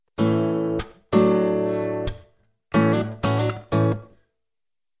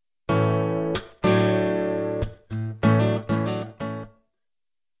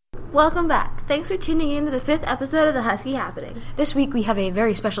Welcome back. Thanks for tuning in to the 5th episode of the Husky Happening. This week we have a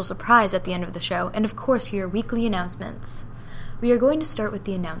very special surprise at the end of the show, and of course your weekly announcements. We are going to start with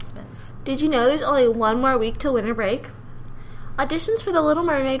the announcements. Did you know there's only one more week till winter break? Auditions for The Little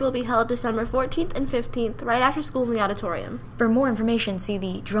Mermaid will be held December 14th and 15th, right after school in the auditorium. For more information, see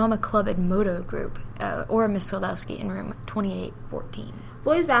the Drama Club Edmodo group, or Miss Soldowski in room 2814.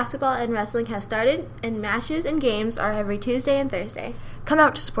 Boys basketball and wrestling has started, and matches and games are every Tuesday and Thursday. Come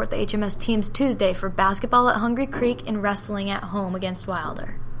out to support the HMS teams Tuesday for basketball at Hungry Creek and wrestling at home against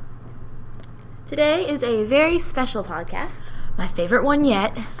Wilder. Today is a very special podcast. My favorite one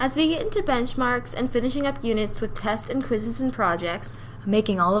yet. As we get into benchmarks and finishing up units with tests and quizzes and projects,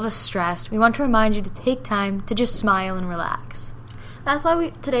 Making all of us stressed, we want to remind you to take time to just smile and relax. That's why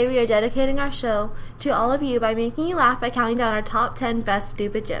today we are dedicating our show to all of you by making you laugh by counting down our top 10 best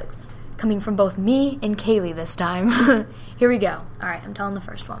stupid jokes. Coming from both me and Kaylee this time. Here we go. All right, I'm telling the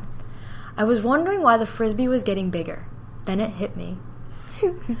first one. I was wondering why the Frisbee was getting bigger. Then it hit me.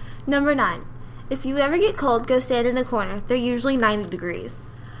 Number 9. If you ever get cold, go stand in a corner. They're usually 90 degrees.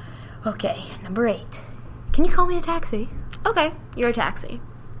 Okay, number 8. Can you call me a taxi? Okay, you're a taxi.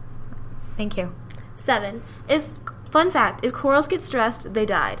 Thank you. 7. Fun fact, if corals get stressed, they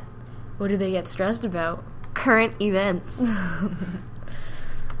died. What do they get stressed about? Current events.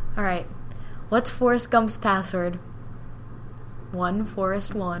 All right. What's Forrest Gump's password? 1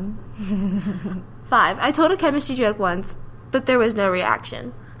 Forrest 1. 5. I told a chemistry joke once, but there was no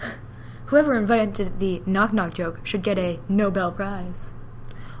reaction. Whoever invented the knock-knock joke should get a Nobel Prize.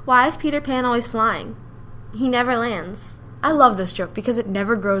 Why is Peter Pan always flying? He never lands. I love this joke because it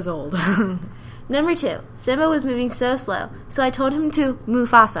never grows old. Number 2. Simba was moving so slow, so I told him to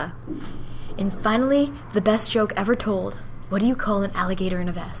Mufasa. And finally, the best joke ever told. What do you call an alligator in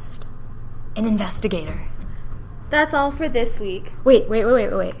a vest? An investigator. That's all for this week. Wait.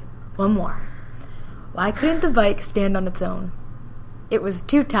 One more. Why couldn't the bike stand on its own? It was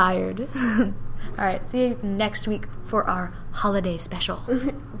too tired. All right, see you next week for our holiday special.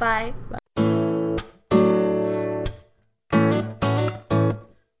 Bye.